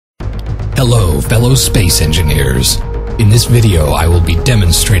Hello, fellow space engineers. In this video, I will be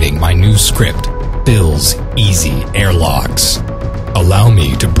demonstrating my new script, Bill's Easy Airlocks. Allow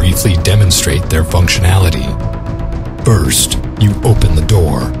me to briefly demonstrate their functionality. First, you open the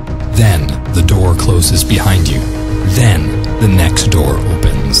door. Then, the door closes behind you. Then, the next door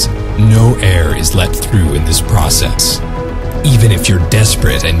opens. No air is let through in this process. Even if you're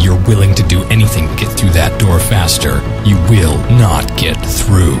desperate and you're willing to do anything to get through that door faster, you will not get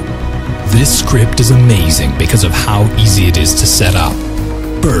through. This script is amazing because of how easy it is to set up.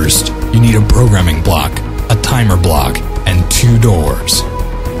 First, you need a programming block, a timer block, and 2 doors.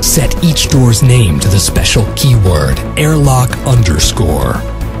 Set each door's name to the special keyword, airlock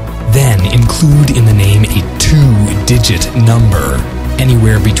 _. Then include in the name a 2-digit number,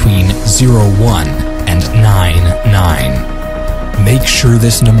 anywhere between 01 and 99. Make sure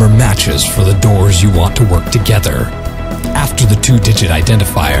this number matches for the doors you want to work together. After the 2-digit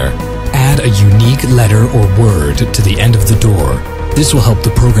identifier, add a unique letter or word to the end of the door. This will help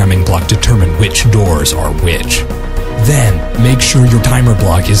the programming block determine which doors are which. Then, make sure your timer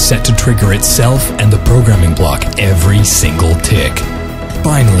block is set to trigger itself and the programming block every single tick.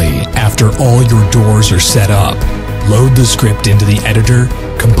 Finally, after all your doors are set up, load the script into the editor,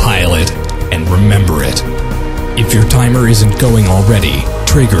 compile it, and remember it. If your timer isn't going already,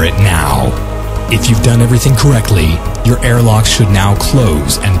 trigger it now. If you've done everything correctly, your airlocks should now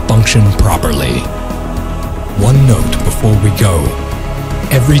close and function properly. One note before we go.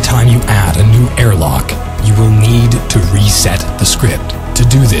 Every time you add a new airlock, you will need to reset the script. To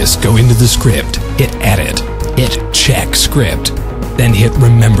do this, go into the script, hit Edit, hit Check Script, then hit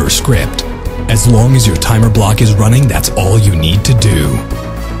Remember Script. As long as your timer block is running, that's all you need to do.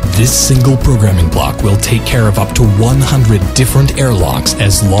 This single programming block will take care of up to 100 different airlocks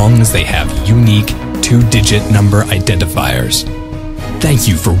as long as they have unique 2-digit number identifiers. Thank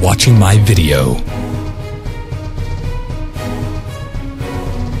you for watching my video.